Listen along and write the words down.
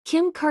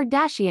Kim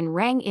Kardashian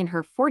rang in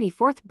her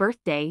 44th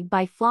birthday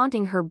by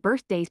flaunting her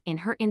birthday in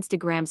her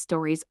Instagram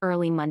stories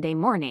early Monday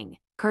morning.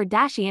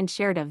 Kardashian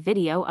shared a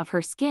video of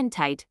her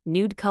skin-tight,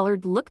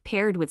 nude-colored look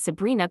paired with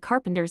Sabrina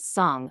Carpenter's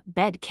song,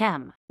 Bed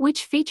Chem,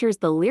 which features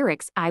the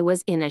lyrics, "I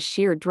was in a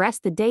sheer dress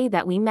the day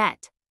that we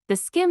met." The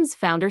Skims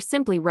founder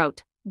simply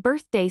wrote,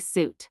 "Birthday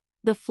suit."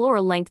 The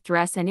floor-length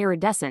dress and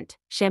iridescent,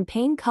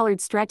 champagne-colored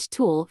stretch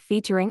tulle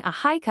featuring a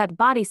high-cut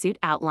bodysuit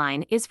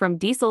outline is from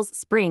Diesel's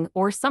Spring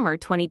or Summer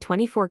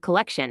 2024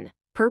 collection,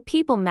 per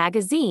People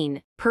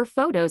magazine, per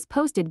photos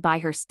posted by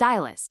her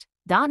stylist,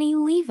 Donnie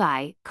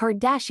Levi.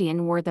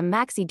 Kardashian wore the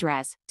maxi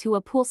dress to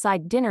a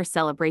poolside dinner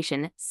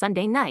celebration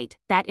Sunday night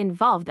that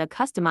involved a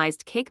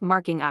customized cake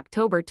marking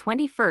October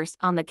 21st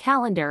on the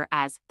calendar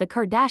as the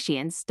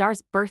Kardashian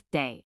star's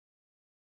birthday.